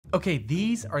Okay,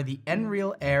 these are the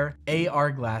NREAL Air AR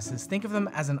glasses. Think of them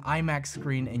as an IMAX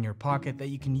screen in your pocket that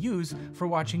you can use for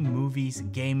watching movies,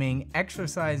 gaming,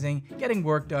 exercising, getting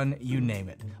work done, you name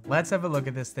it. Let's have a look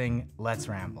at this thing. Let's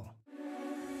ramble.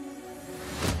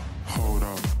 Hold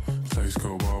up, place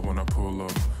go wild when I pull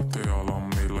up. They all on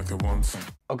me like it wants.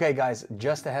 Okay guys,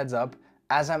 just a heads up.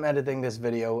 As I'm editing this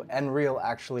video, NREAL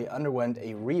actually underwent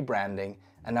a rebranding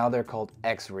and now they're called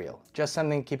XREAL. Just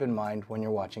something to keep in mind when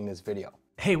you're watching this video.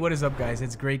 Hey, what is up guys?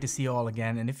 It's great to see you all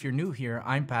again, and if you're new here,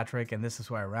 I'm Patrick and this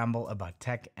is where I ramble about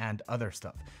tech and other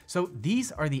stuff. So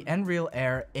these are the NREAL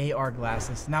Air AR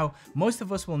glasses. Now, most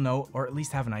of us will know or at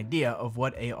least have an idea of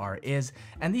what AR is,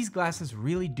 and these glasses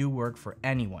really do work for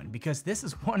anyone because this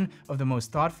is one of the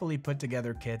most thoughtfully put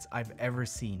together kits I've ever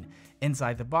seen.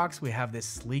 Inside the box, we have this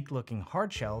sleek looking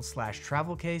hard shell /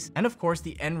 travel case, and of course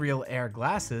the NREAL Air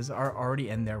glasses are already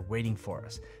in there waiting for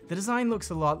us. The design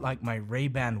looks a lot like my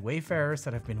Ray-Ban Wayfarers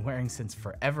that I've been wearing since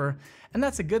forever, and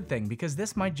that's a good thing because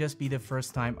this might just be the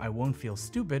first time I won't feel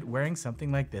stupid wearing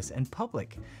something like this in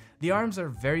public. The arms are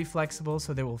very flexible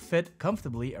so they will fit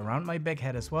comfortably around my big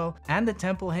head as well, and the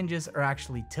temple hinges are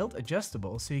actually tilt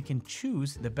adjustable so you can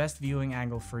choose the best viewing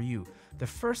angle for you. The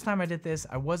first time I did this,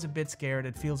 I was a bit scared.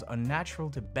 It feels unnatural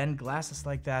to bend glasses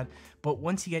like that, but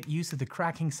once you get used to the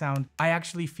cracking sound, I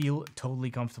actually feel totally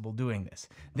comfortable doing this.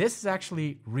 This is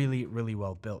actually really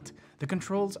well built. The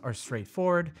controls are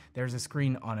straightforward. There's a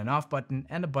screen on and off button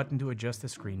and a button to adjust the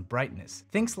screen brightness.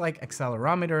 Things like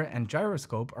accelerometer and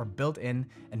gyroscope are built in,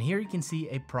 and here you can see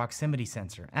a proximity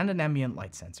sensor and an ambient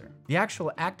light sensor. The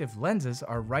actual active lenses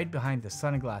are right behind the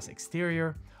sunglass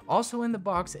exterior. Also in the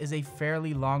box is a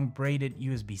fairly long braided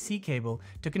USB-C cable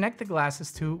to connect the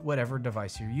glasses to whatever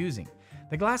device you're using.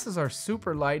 The glasses are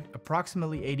super light,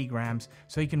 approximately 80 grams,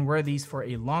 so you can wear these for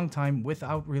a long time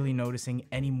without really noticing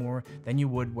any more than you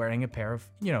would wearing a pair of,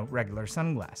 regular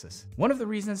sunglasses. One of the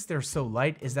reasons they're so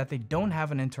light is that they don't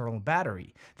have an internal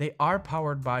battery. They are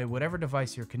powered by whatever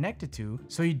device you're connected to,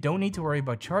 so you don't need to worry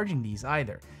about charging these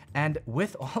either. And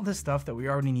with all the stuff that we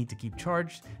already need to keep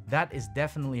charged, that is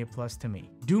definitely a plus to me.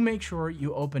 Do make sure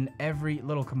you open every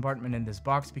little compartment in this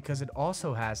box because it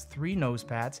also has 3 nose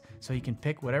pads, so you can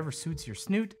pick whatever suits your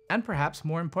snoot. And perhaps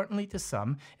more importantly to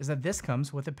some is that this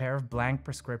comes with a pair of blank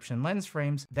prescription lens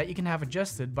frames that you can have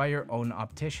adjusted by your own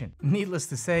optician. Needless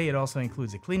to say, it also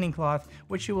includes a cleaning cloth,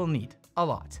 which you will need a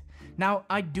lot. Now,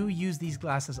 I do use these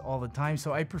glasses all the time,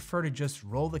 so I prefer to just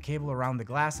roll the cable around the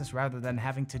glasses rather than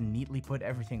having to neatly put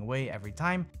everything away every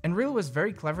time. And NREAL was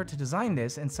very clever to design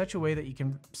this in such a way that you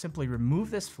can simply remove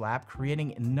this flap,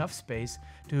 creating enough space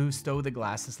to stow the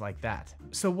glasses like that.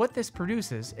 So what this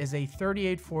produces is a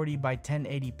 3840 by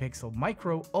 1080 pixel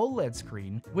micro OLED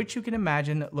screen, which you can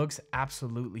imagine looks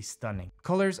absolutely stunning.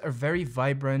 Colors are very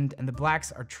vibrant and the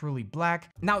blacks are truly black.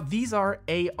 Now, these are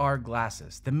AR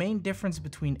glasses. The main difference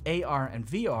between AR and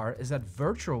VR is that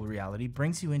virtual reality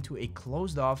brings you into a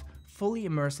closed-off, fully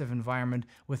immersive environment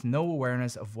with no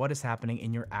awareness of what is happening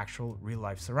in your actual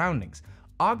real-life surroundings.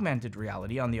 Augmented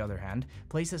reality, on the other hand,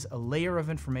 places a layer of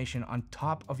information on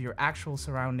top of your actual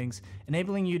surroundings,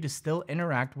 enabling you to still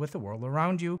interact with the world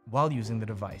around you while using the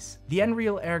device. The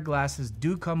NREAL Air glasses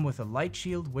do come with a light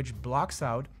shield which blocks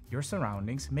out your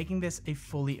surroundings, making this a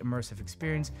fully immersive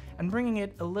experience and bringing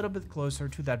it a little bit closer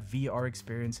to that VR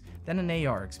experience than an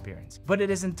AR experience. But it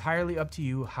is entirely up to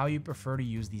you how you prefer to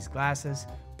use these glasses.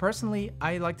 Personally,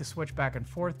 I like to switch back and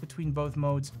forth between both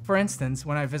modes. For instance,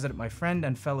 when I visited my friend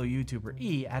and fellow YouTuber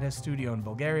E at his studio in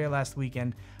Bulgaria last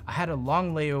weekend, I had a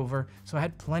long layover, so I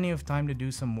had plenty of time to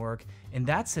do some work. In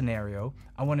that scenario,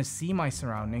 I want to see my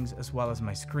surroundings as well as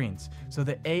my screens, so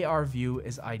the AR view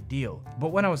is ideal.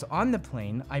 But when I was on the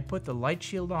plane, I put the light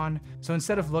shield on, so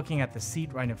instead of looking at the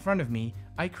seat right in front of me,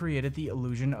 I created the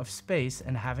illusion of space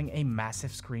and having a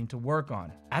massive screen to work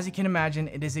on. As you can imagine,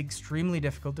 it is extremely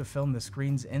difficult to film the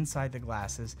screens inside the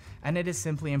glasses, and it is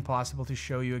simply impossible to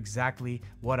show you exactly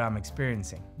what I'm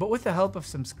experiencing. But with the help of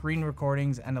some screen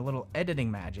recordings and a little editing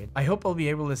magic, I hope I'll be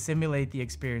able to simulate the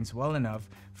experience well enough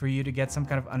for you to get some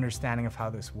kind of understanding of how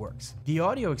this works. The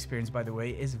audio experience, by the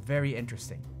way, is very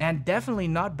interesting and definitely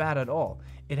not bad at all.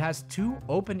 It has 2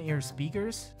 open-ear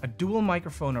speakers, a dual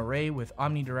microphone array with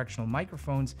omnidirectional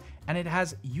microphones, and it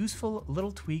has useful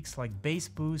little tweaks like bass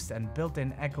boost and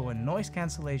built-in echo and noise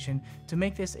cancellation to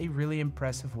make this a really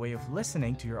impressive way of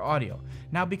listening to your audio.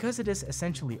 Now, because it is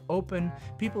essentially open,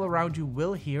 people around you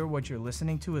will hear what you're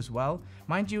listening to as well.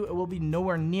 Mind you, it will be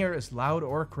nowhere near as loud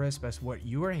or crisp as what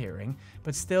you are hearing,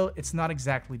 but still, it's not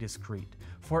exactly discreet.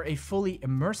 For a fully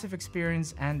immersive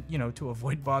experience and, to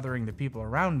avoid bothering the people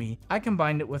around me, I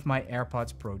combined it with my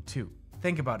AirPods Pro 2.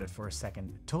 Think about it for a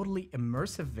second. Totally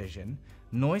immersive vision,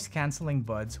 noise cancelling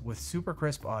buds with super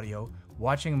crisp audio,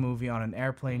 watching a movie on an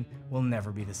airplane will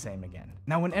never be the same again.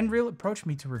 Now, when NREAL approached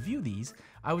me to review these,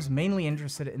 I was mainly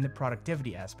interested in the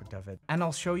productivity aspect of it, and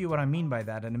I'll show you what I mean by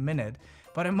that in a minute,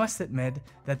 but I must admit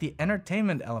that the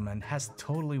entertainment element has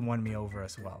totally won me over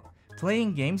as well.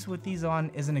 Playing games with these on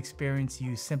is an experience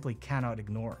you simply cannot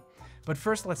ignore. But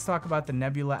first, let's talk about the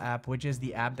Nebula app, which is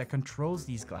the app that controls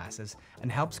these glasses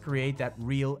and helps create that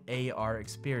real AR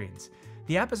experience.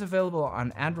 The app is available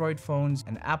on Android phones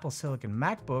and Apple Silicon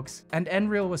MacBooks, and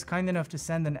NREAL was kind enough to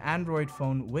send an Android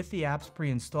phone with the apps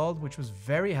pre-installed, which was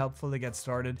very helpful to get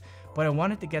started, but I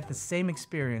wanted to get the same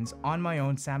experience on my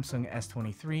own Samsung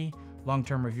S23.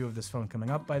 Long-term review of this phone coming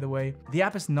up, by the way. The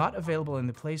app is not available in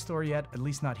the Play Store yet, at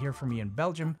least not here for me in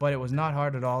Belgium, but it was not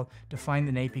hard at all to find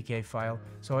an APK file,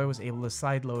 so I was able to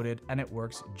sideload it and it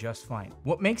works just fine.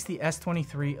 What makes the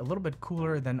S23 a little bit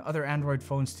cooler than other Android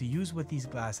phones to use with these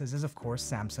glasses is of course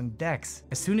Samsung DeX.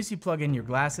 As soon as you plug in your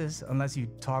glasses, unless you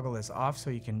toggle this off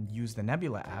so you can use the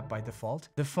Nebula app by default,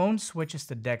 the phone switches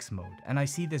to DeX mode, and I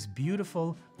see this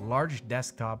beautiful, large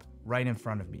desktop right in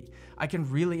front of me. I can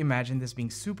really imagine this being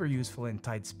super useful in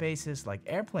tight spaces like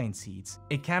airplane seats.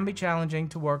 It can be challenging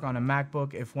to work on a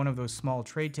MacBook if one of those small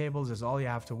tray tables is all you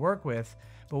have to work with,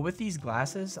 but with these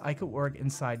glasses, I could work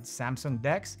inside Samsung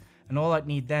DeX, and all I'd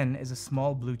need then is a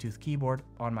small Bluetooth keyboard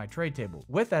on my tray table.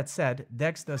 With that said,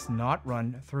 DeX does not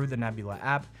run through the Nebula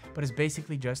app, but is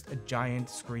basically just a giant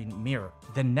screen mirror.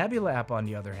 The Nebula app, on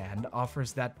the other hand,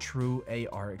 offers that true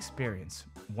AR experience.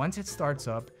 Once it starts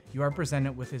up, you are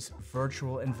presented with this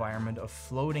virtual environment of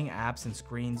floating apps and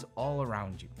screens all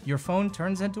around you. Your phone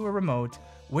turns into a remote,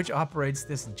 which operates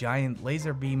this giant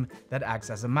laser beam that acts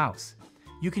as a mouse.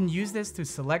 You can use this to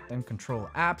select and control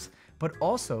apps, but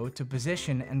also to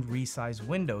position and resize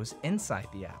windows inside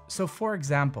the app. So for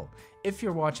example, if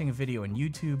you're watching a video on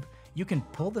YouTube, you can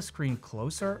pull the screen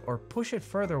closer or push it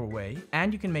further away,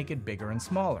 and you can make it bigger and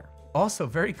smaller. Also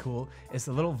very cool is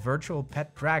the little virtual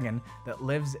pet dragon that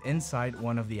lives inside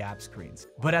one of the app screens.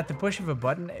 But at the push of a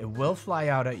button, it will fly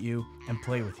out at you and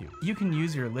play with you. You can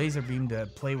use your laser beam to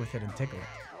play with it and tickle it.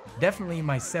 Definitely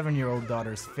my 7-year-old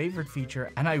daughter's favorite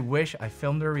feature, and I wish I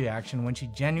filmed her reaction when she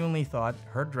genuinely thought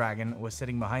her dragon was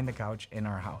sitting behind the couch in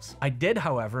our house. I did,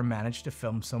 however, manage to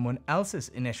film someone else's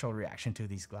initial reaction to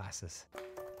these glasses.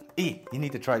 E, you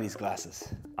need to try these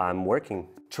glasses. I'm working.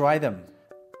 Try them.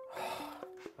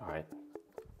 All right.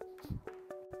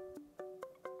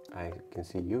 I can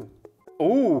see you.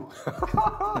 Ooh!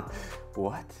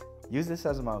 What? Use this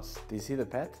as a mouse. Do you see the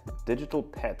pet? Digital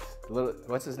pet.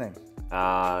 What's his name?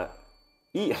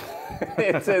 E.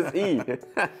 It says E.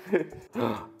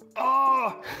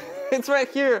 Oh! It's right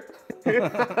here.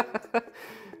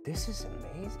 This is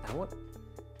amazing.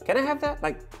 Can I have that?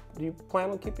 Like, do you plan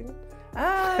on keeping it?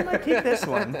 I might keep this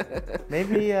one.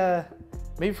 Maybe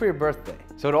for your birthday.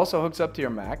 So it also hooks up to your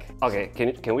Mac. Okay,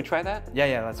 can we try that?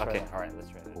 Yeah, let's try Okay, that. all right, let's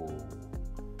try that.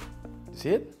 You see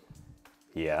it?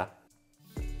 Yeah.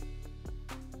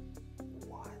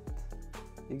 What?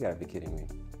 You gotta be kidding me.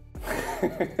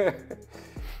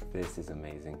 This is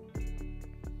amazing.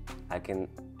 I can't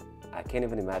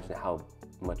even imagine how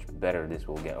much better this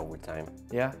will get over time.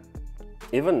 Yeah.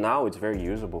 Even now, it's very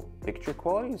usable. Picture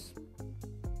quality is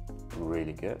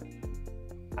really good.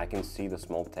 I can see the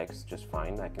small text just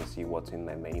fine. I can see what's in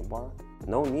my menu bar.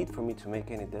 No need for me to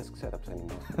make any desk setups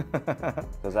anymore.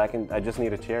 Because I just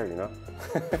need a chair, you know?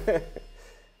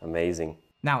 Amazing.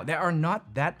 Now, there are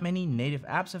not that many native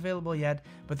apps available yet,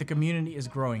 but the community is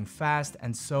growing fast,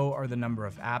 and so are the number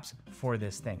of apps for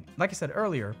this thing. Like I said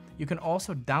earlier, you can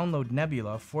also download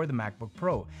Nebula for the MacBook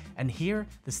Pro, and here,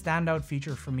 the standout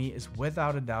feature for me is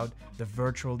without a doubt the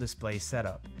virtual display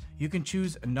setup. You can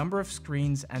choose a number of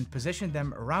screens and position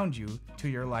them around you to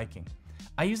your liking.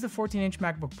 I use the 14-inch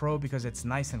MacBook Pro because it's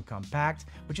nice and compact,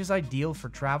 which is ideal for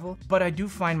travel, but I do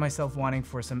find myself wanting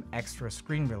for some extra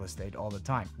screen real estate all the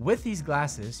time. With these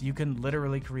glasses, you can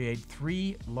literally create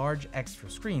 3 large extra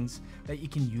screens that you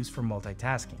can use for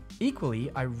multitasking. Equally,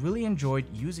 I really enjoyed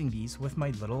using these with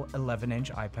my little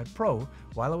 11-inch iPad Pro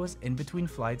while I was in between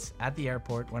flights at the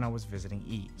airport when I was visiting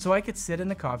E. So I could sit in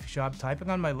the coffee shop typing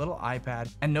on my little iPad,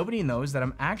 and nobody knows that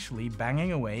I'm actually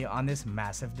banging away on this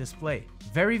massive display.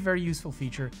 Very, very useful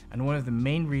feature, and one of the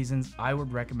main reasons I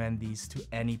would recommend these to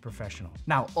any professional.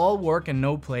 Now, all work and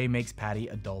no play makes Patty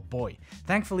a dull boy.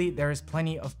 Thankfully, there is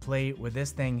plenty of play with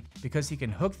this thing because you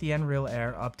can hook the NREAL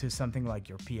Air up to something like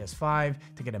your PS5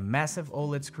 to get a massive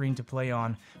OLED screen to play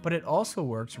on, but it also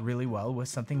works really well with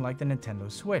something like the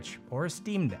Nintendo Switch or a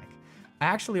Steam Deck. I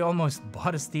actually almost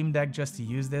bought a Steam Deck just to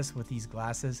use this with these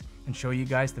glasses and show you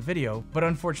guys the video, but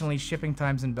unfortunately shipping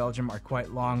times in Belgium are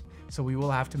quite long, so we will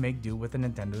have to make do with the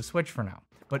Nintendo Switch for now.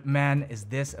 But man, is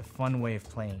this a fun way of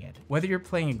playing it. Whether you're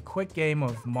playing a quick game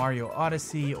of Mario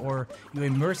Odyssey or you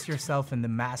immerse yourself in the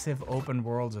massive open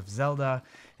worlds of Zelda,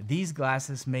 these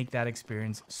glasses make that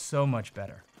experience so much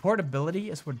better.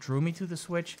 Portability is what drew me to the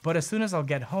Switch, but as soon as I'll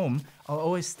get home, I'll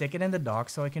always stick it in the dock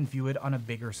so I can view it on a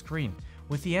bigger screen.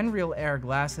 With the NREAL Air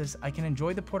glasses, I can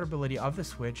enjoy the portability of the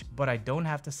Switch, but I don't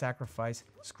have to sacrifice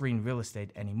screen real estate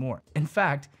anymore. In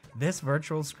fact, this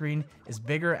virtual screen is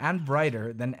bigger and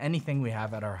brighter than anything we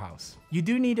have at our house. You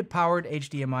do need a powered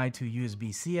HDMI to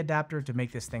USB-C adapter to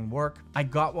make this thing work. I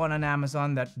got one on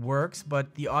Amazon that works,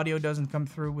 but the audio doesn't come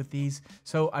through with these,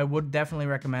 so I would definitely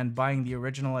recommend buying the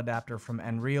original adapter from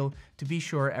NREAL to be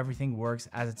sure everything works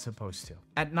as it's supposed to.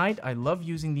 At night, I love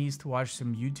using these to watch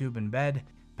some YouTube in bed.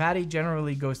 Patty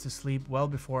generally goes to sleep well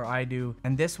before I do,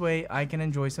 and this way I can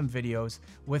enjoy some videos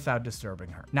without disturbing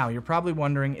her. Now, you're probably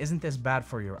wondering, isn't this bad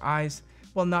for your eyes?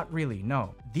 Well, not really,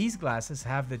 no. These glasses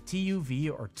have the TUV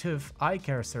or TÜV eye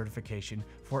care certification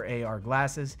for AR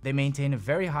glasses. They maintain a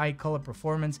very high color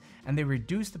performance and they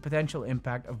reduce the potential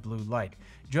impact of blue light.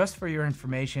 Just for your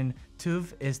information,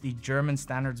 TÜV is the German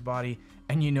standards body,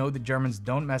 and you know the Germans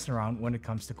don't mess around when it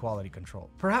comes to quality control.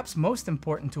 Perhaps most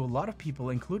important to a lot of people,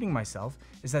 including myself,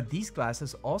 is that these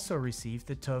glasses also receive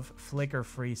the TÜV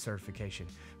flicker-free certification.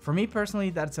 For me personally,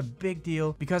 that's a big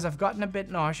deal because I've gotten a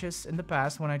bit nauseous in the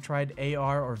past when I tried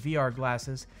AR or VR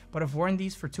glasses, but I've worn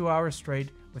these for 2 hours straight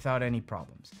without any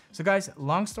problems. So guys,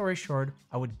 long story short,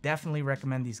 I would definitely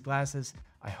recommend these glasses.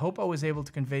 I hope I was able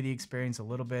to convey the experience a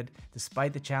little bit,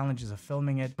 despite the challenges of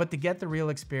filming it. But to get the real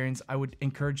experience, I would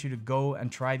encourage you to go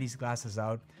and try these glasses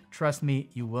out. Trust me,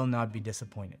 you will not be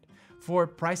disappointed. For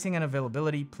pricing and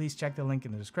availability, please check the link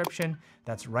in the description.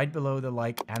 That's right below the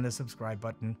like and the subscribe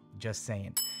button, just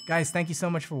saying. Guys, thank you so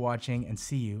much for watching and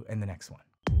see you in the next one.